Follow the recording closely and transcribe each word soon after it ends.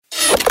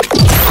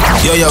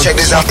Yo, check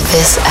this out.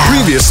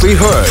 Previously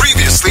heard.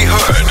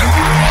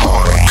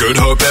 Good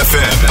Hope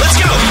FM. Let's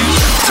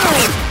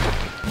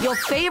go. Your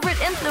favorite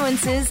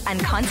influencers and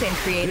content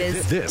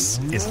creators. This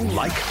is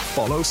Like,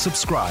 Follow,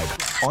 Subscribe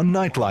on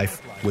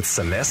Nightlife with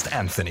Celeste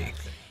Anthony.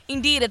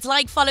 Indeed, it's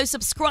like, follow,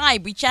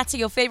 subscribe. We chat to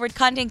your favorite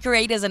content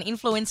creators and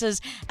influencers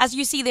as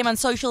you see them on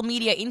social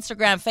media,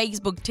 Instagram,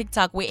 Facebook,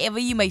 TikTok, wherever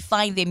you may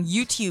find them,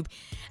 YouTube.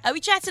 We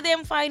chat to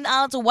them, find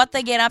out what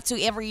they get up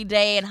to every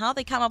day and how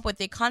they come up with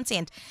their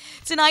content.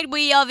 Tonight,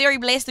 we are very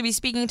blessed to be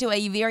speaking to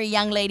a very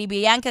young lady,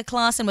 Bianca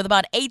Claassen, with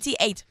about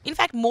 88, in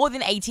fact, more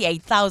than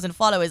 88,000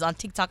 followers on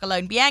TikTok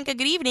alone. Bianca,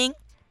 good evening.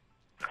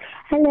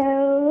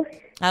 Hello.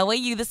 How are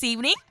you this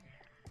evening?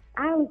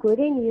 I'm good,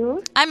 and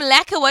you? I'm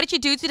lacquer. What did you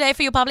do today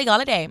for your public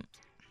holiday?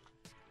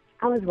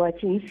 I was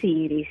watching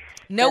series.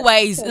 No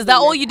ways. Is that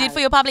all you did for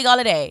your public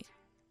holiday?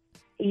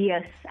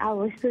 Yes, I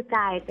was too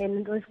tired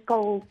and it was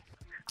cold.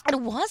 It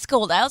was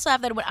cold. I also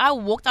have that when I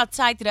walked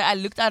outside today, I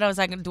looked out, I was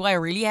like, do I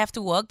really have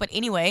to work? But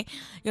anyway,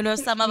 you know,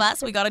 some of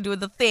us, we got to do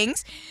the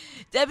things.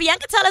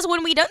 Bianca, tell us,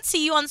 when we don't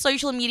see you on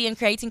social media and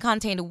creating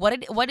content,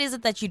 what is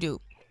it that you do?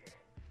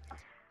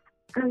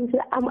 So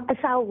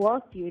I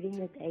work during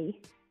the day.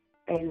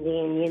 And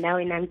then, you know,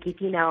 and I'm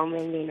getting home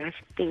and then I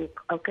think,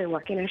 okay,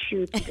 what can I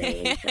shoot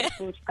today and so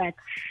forth. But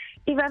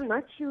if I'm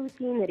not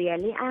shooting,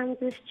 really, I'm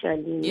just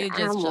chilling. You're just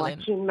chilling.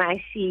 Watching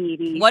my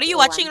series. What are you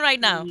watching right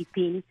now?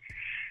 Sleeping.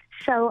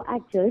 So I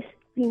just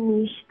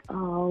finished,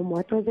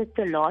 what was it?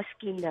 The Lost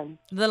Kingdom.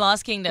 The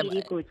Lost Kingdom.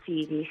 Really good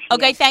series.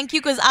 Okay, yes. thank you,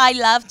 because I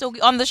love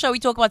talking on the show. We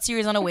talk about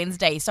series on a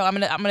Wednesday, so I'm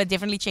gonna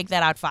definitely check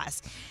that out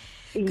fast.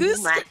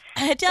 Goose,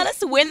 tell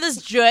us when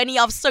this journey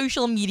of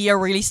social media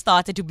really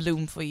started to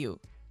bloom for you.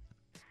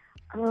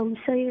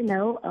 So, you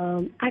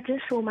know, I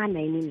just saw my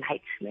name in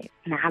lights.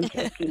 Nah, I'm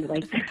joking,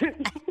 wait.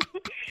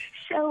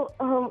 So,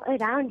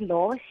 around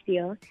last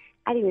year,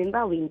 I remember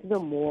I went to the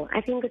mall.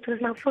 I think it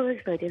was my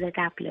first video that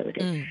I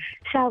uploaded.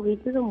 So I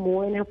went to the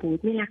mall and I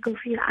bought me like a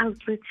few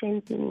outfits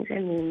and things.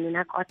 And then when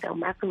I got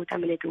home, I thought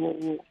I'm going to do a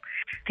walk.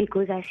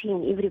 Because I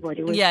seen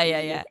everybody was doing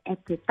it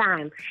at the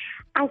time.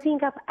 I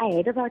think I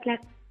had about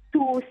like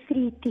 2 or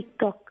 3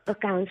 TikTok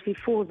accounts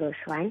before this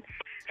one.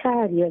 So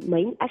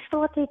I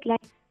started like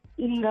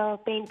in the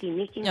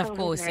pandemic. Of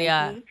course,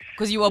 yeah.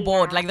 Because you were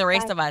bored like the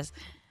rest of us.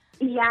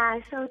 Yeah,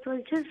 so it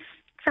was just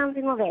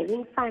something of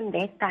having fun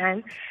that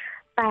time.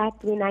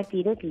 But when I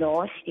did it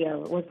last year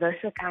with this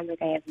account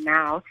that I have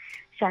now,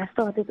 so I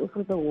started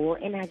over the war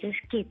and I just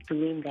kept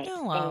doing that.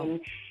 Oh, wow. And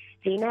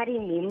then I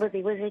remember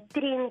there was a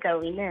trend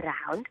going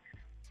around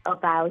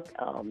about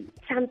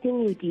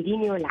something you did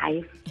in your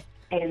life.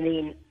 And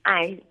then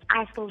I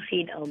still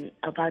said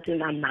about when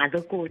my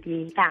mother called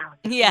me in town.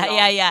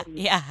 Yeah.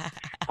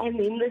 And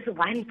then this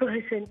one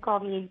person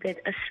commented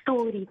a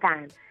story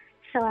time.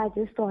 So I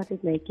just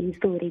started making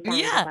story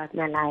time about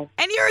my life.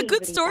 And you're a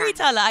good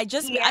storyteller. I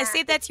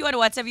said that to you on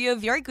WhatsApp. You're a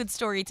very good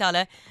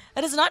storyteller.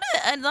 It is not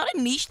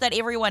a niche that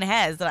everyone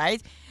has,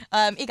 right?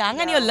 Ek hang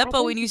aan jou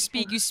lippe when you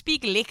speak. You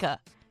speak lekker.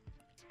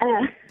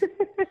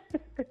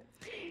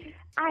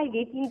 I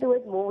get into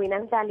it more when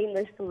I'm telling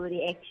the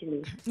story,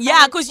 actually.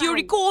 Yeah, because you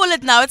recall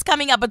it now. It's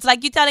coming up. It's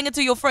like you're telling it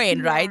to your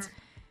friend, right?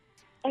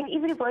 And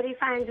everybody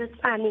finds it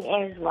funny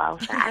as well.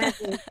 So I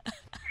just,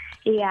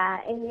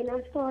 and then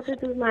I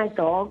started with my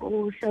dog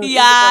also.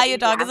 Yeah, your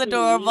dog is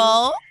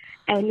adorable.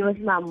 And with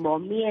my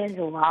mommy as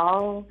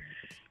well.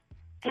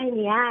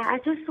 And I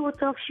just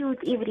sort of shoot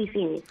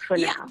everything for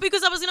now. Yeah,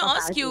 because I was going to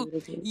ask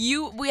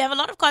you, we have a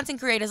lot of content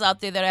creators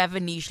out there that have a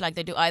niche, like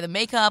they do either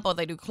makeup or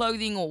they do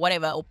clothing or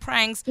whatever, or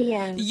pranks.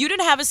 Yeah. You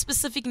don't have a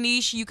specific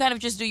niche. You kind of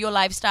just do your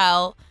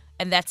lifestyle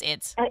and that's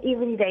it.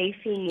 Everyday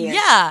thing,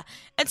 Yeah.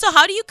 And so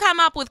how do you come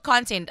up with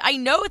content? I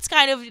know it's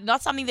kind of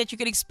not something that you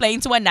could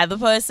explain to another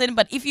person,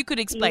 but if you could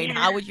explain,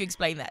 how would you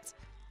explain that?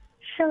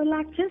 So,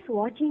 like, just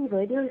watching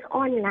videos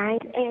online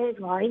as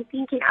well and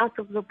thinking out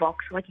of the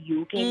box what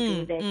you can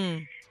do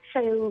then.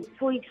 So,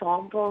 for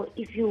example,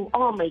 if you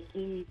are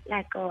making,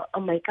 like,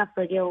 a makeup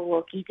video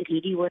or get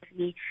ready with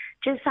me,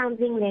 just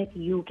something that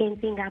you can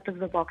think out of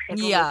the box and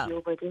make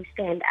your video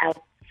stand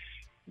out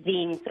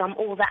then from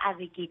all the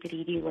other get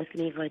ready with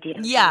me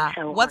videos. Yeah.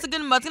 So what's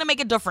gonna make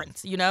a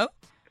difference, you know?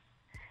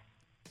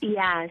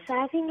 Yeah. So,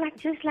 I think, like,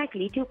 just, like,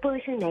 let your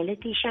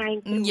personality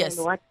shine through and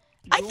what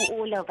you're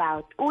all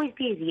about. Always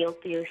be real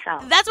to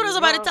yourself. That's what I was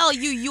about to tell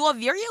you. You are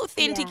very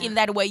authentic in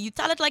that way. You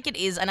tell it like it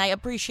is, and I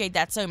appreciate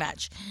that so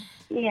much.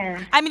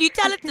 Yeah. I mean, you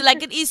tell it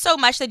like it is so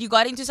much that you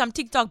got into some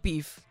TikTok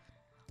beef.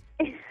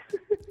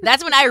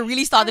 That's when I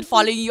really started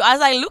following you. I was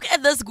like, look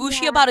at this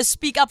Gushi about to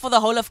speak up for the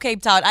whole of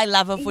Cape Town. I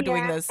love her for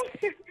doing this.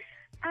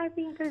 I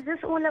think it's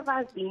just all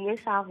about being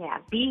yourself. Yeah,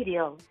 be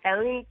real.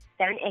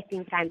 Don't act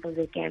in front of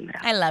the camera.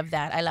 I love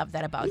that. I love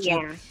that about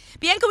you.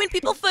 Bianca, when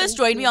people first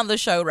joined me on the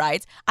show,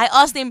 right, I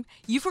asked them,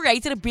 you've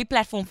created a big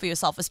platform for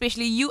yourself,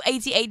 especially you,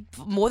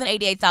 more than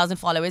 88,000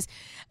 followers.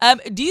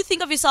 Do you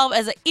think of yourself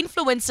as an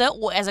influencer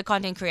or as a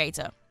content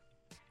creator?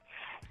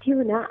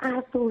 You know,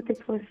 I thought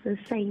it was the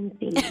same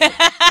thing.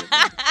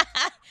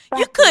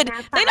 You could.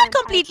 They're not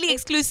completely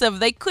exclusive.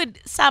 They could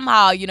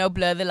somehow,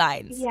 blur the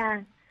lines.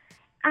 Yeah.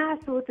 I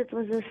thought it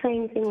was the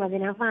same thing, but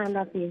then I found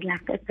out there's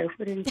like a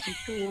difference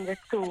between the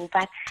two.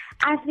 But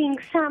I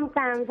think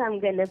sometimes I'm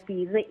going to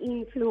be the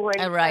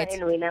influencer, Right.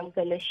 and when I'm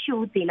going to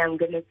shoot, then I'm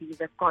going to be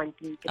the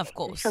content. Of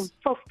course. So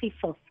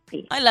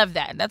 50-50. I love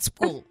that. That's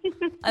cool.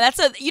 That's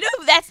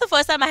the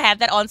first time I had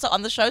that answer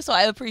on the show, so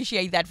I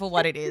appreciate that for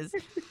what it is.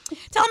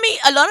 Tell me,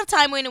 a lot of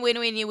time when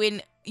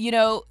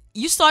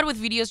you start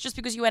with videos just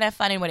because you want to have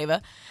fun and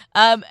whatever,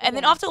 and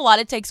then after a while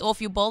it takes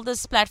off. You build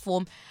this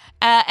platform,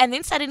 and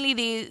then suddenly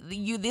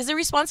there's a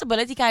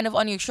responsibility kind of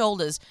on your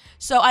shoulders.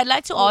 So I'd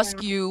like to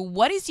ask you,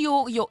 what is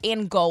your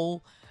end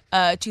goal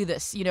to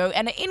this?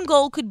 And the end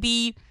goal could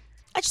be,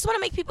 I just want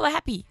to make people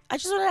happy. I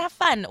just want to have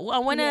fun. I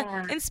want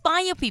to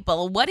inspire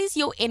people. What is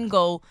your end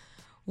goal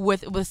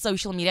with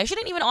social media? I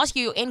shouldn't even ask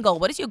you your end goal.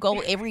 What is your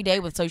goal every day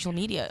with social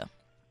media?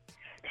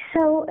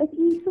 So it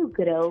is to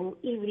grow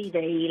every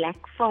day, like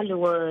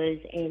followers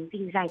and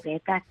things like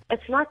that. But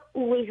it's not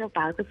always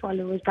about the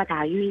followers, but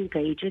how you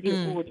engage with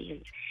your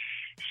audience.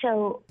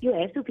 So you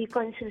have to be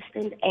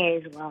consistent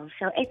as well.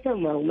 So at the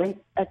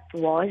moment, it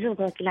was a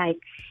bit like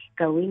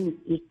going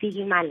hectic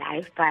in my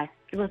life, but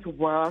it was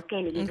work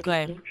and everything.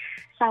 Okay.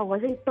 So I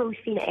wasn't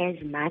posting as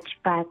much,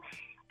 but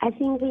I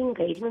think the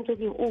engagement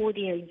with your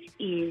audience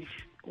is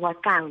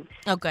what counts.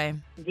 Okay.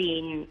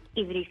 Than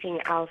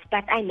everything else.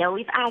 But I know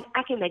if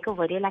I can make a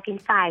video like in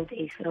 5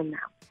 days from now,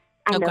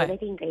 I know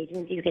that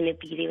engagement is going to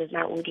be there with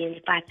my audience,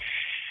 but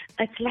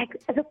it's like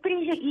the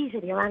pressure is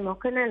real. I'm not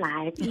going to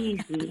lie, it's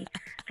easy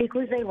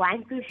because they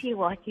want to see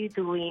what you're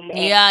doing and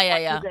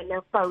what you're going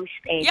to post.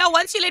 And yeah,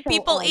 once you let so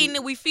people on.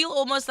 in, we feel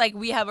almost like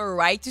we have a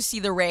right to see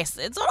the rest.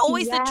 It's not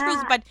always the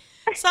truth, but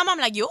some I'm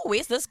like, yo,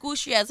 where's this girl?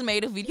 She hasn't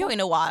made a video in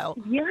a while.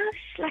 Yes,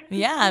 like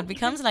Yeah, it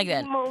becomes like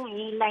that. email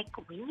me like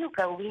when you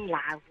going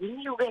live, when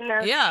you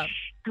gonna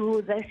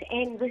do this,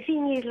 and the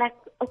thing is like,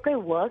 okay,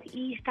 work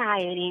is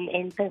tiring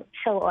and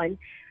so on,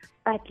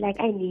 but like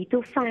I need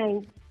to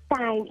find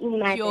time in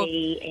my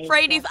day. And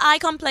Afraid if I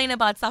complain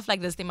about stuff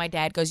like this, then my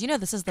dad goes,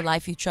 this is the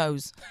life you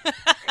chose.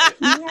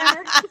 yeah,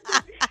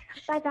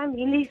 but I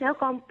mean, there's no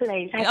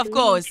complaints. I Of do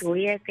course. enjoy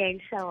it and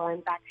so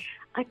on,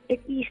 but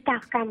it is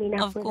stuff coming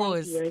up Of with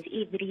course. ideas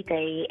every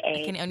day. And,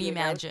 I can only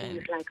imagine.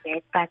 Things like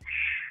that. But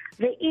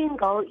the end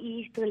goal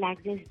is to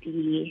like just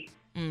be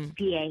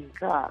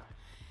Bianca,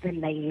 the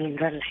name in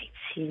the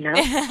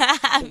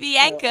lights,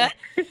 Bianca,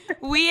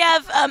 we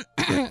have,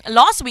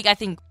 last week, I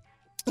think,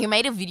 you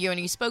made a video and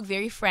you spoke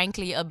very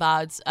frankly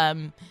about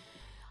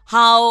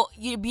how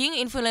being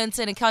an influencer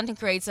and a content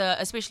creator,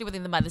 especially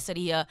within the Mother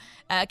City here,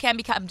 can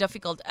become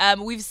difficult.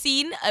 We've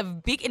seen a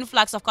big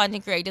influx of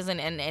content creators and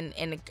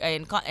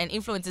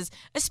influencers,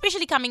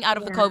 especially coming out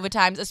of the COVID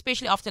times,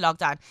 especially after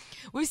lockdown.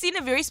 We've seen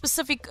a very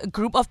specific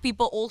group of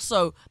people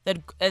also that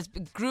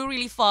grew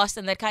really fast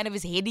and that kind of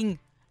is heading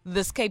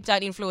this Cape Town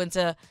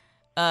influencer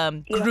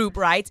group,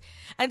 right?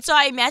 And so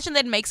I imagine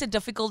that makes it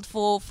difficult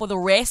for the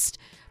rest,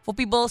 for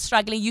people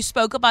struggling. You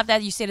spoke about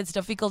that. You said it's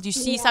difficult. You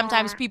see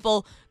sometimes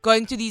people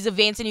going to these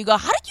events and you go,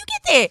 how did you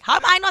get there? How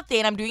am I not there?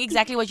 And I'm doing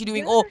exactly what you're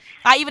doing. Or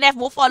I even have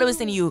more followers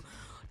than you.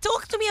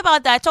 Talk to me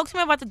about that. Talk to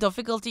me about the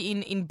difficulty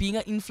in being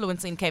an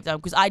influencer in Cape Town,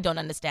 because I don't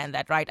understand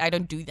that, right? I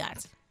don't do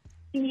that.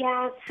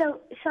 Yeah, so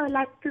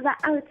like to the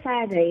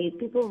outsider,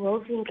 people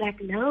will think like,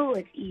 no,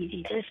 it's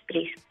easy, just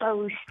press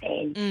post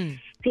and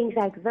things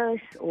like this.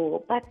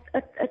 But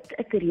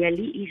it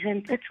really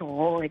isn't. It's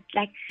hard.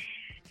 Like,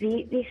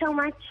 there's so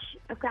much.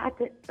 Okay,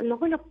 I'm not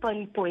going to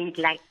pinpoint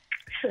like.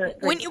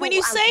 When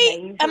you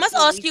say, I must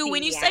ask you,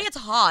 when you say it's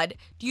hard,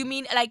 do you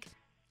mean like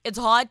it's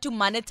hard to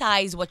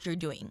monetize what you're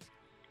doing?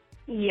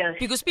 Yes.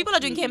 Because people are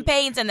doing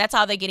campaigns and that's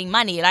how they're getting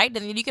money, right?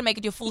 And then you can make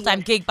it your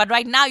full-time gig. But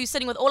right now you're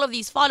sitting with all of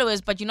these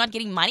followers, but you're not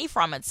getting money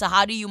from it. So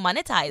how do you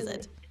monetize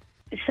it?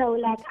 So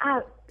like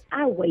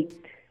I wait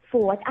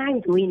for what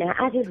I'm doing now.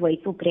 I just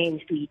wait for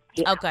brands to eat.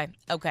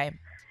 Okay.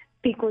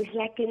 Because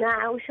like,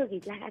 I also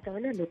get like, I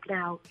don't want to look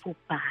now for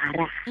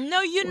para.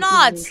 No, you're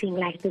not. Anything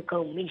like to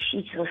go,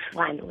 she's just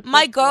one.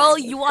 My girl,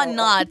 you are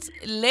not.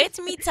 Let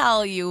me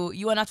tell you,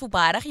 you are not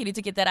Fubarach. You need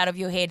to get that out of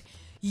your head.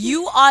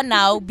 You are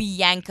now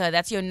Bianca.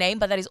 That's your name,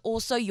 but that is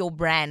also your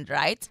brand,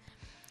 right?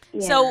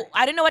 Yeah. So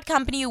I don't know what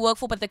company you work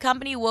for, but the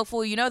company you work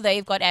for,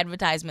 they've got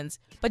advertisements.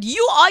 But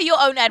you are your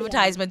own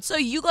advertisement, so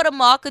you got to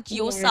market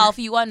yourself.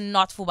 You are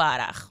not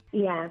Fubarach.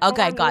 Yeah.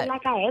 Okay, got it.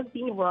 Like I have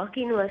been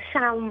working with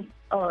some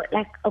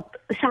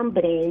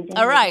brands and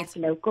all right. like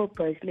local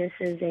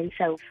businesses and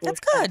so forth. That's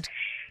good.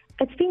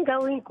 It's been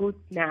going good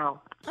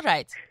now. All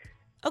right.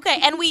 Okay,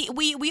 and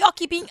we are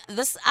keeping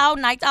this, our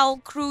Night Owl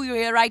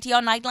crew right here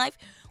on Nightlife.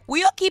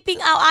 We are keeping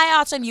our eye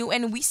out on you,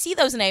 and we see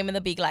those names in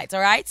the big lights,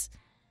 all right?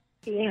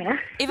 Yeah.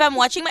 If I'm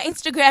watching my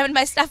Instagram and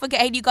my stuff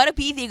again, you got to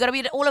be there. You got to be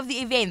at all of the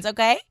events,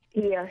 okay?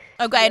 Yes.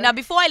 Okay, yes. Now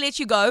before I let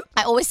you go,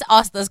 I always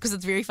ask this because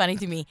it's very funny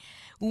to me.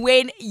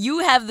 When you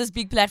have this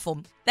big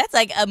platform, that's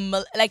like and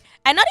not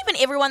even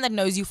everyone that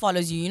knows you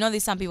follows you.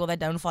 There's some people that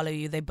don't follow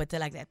you. They're bitter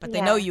like that, but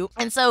they know you.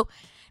 And so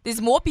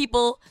there's more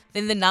people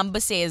than the number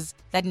says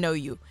that know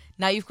you.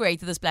 Now you've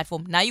created this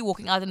platform. Now you're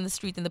walking out in the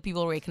street and the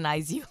people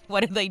recognize you.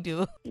 What do they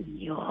do?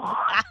 Ja,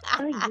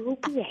 you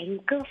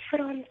Bianca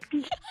from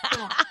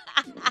TikTok.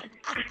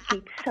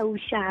 It's so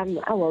shame.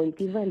 I won't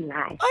even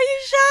lie. Are you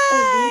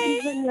shy?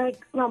 Even like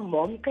my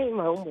mom came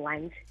home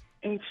once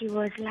and she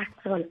was like,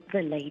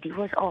 the lady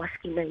was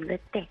asking in the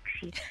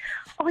taxi,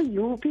 "Are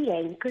you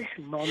Bianca's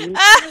mommy?"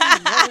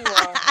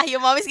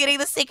 Your mom is getting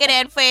the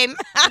second-hand fame.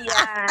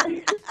 Yeah.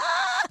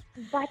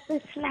 But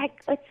it's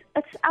like,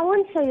 it's I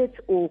won't say it's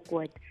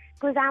awkward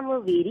because I'm a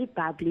very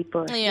bubbly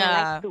person. Yeah.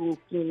 I like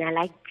talking, I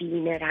like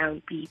being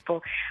around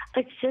people.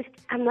 It's just,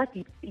 I'm not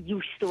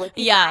used to it.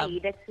 Yeah.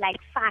 It's like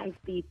 5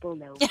 people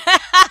now.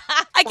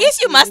 I guess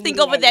you must think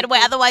of it that way,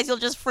 otherwise you'll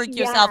just freak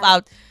yourself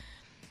out.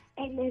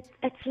 And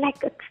it's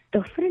like it's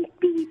different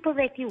people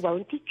that you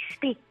won't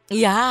expect.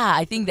 Yeah,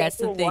 I think that's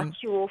the will thing.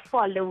 watch you or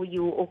follow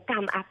you or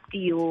come up to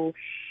you.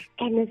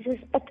 And it's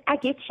just, I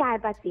get shy,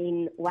 but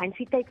then once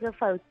we take the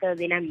photo,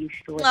 then I'm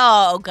used to it.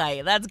 Oh,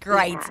 okay. That's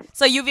great. Yeah.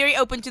 So you're very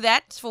open to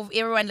that for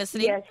everyone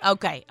listening? Yes.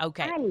 Okay. I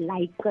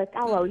like it.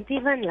 I won't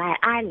even lie.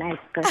 I like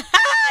it.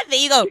 There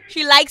you go.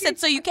 She likes it,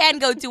 so you can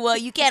go to her.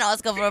 You can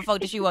ask her for a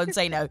photo. She won't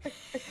say no.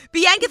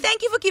 Bianca,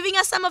 thank you for giving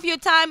us some of your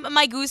time,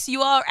 my goose.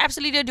 You are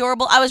absolutely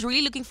adorable. I was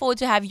really looking forward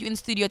to have you in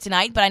studio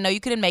tonight, but I know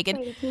you couldn't make it.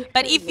 Thank you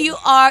But so if you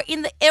much. are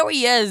in the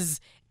areas,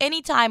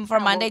 anytime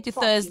from I Monday will to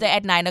pop Thursday in.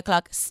 at 9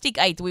 o'clock, stick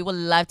 8. We will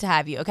love to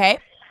have you, okay?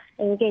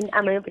 And again,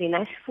 I'm going to bring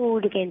us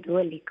food. Again, do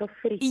a liquor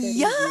free.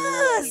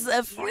 Yes,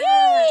 a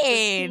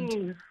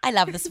friend. I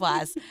love this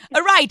was.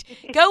 All right,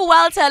 go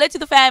well. Tell hello to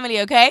the family,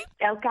 okay?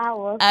 Okay,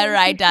 well, All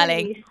right, thank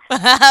you, darling.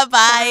 Chris.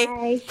 Bye.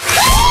 Bye.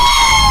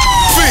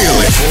 Feel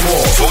it.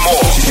 For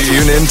more,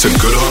 tune in to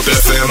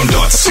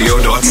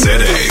goodhopefm.co.za.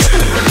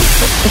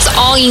 It's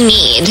all you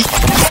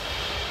need.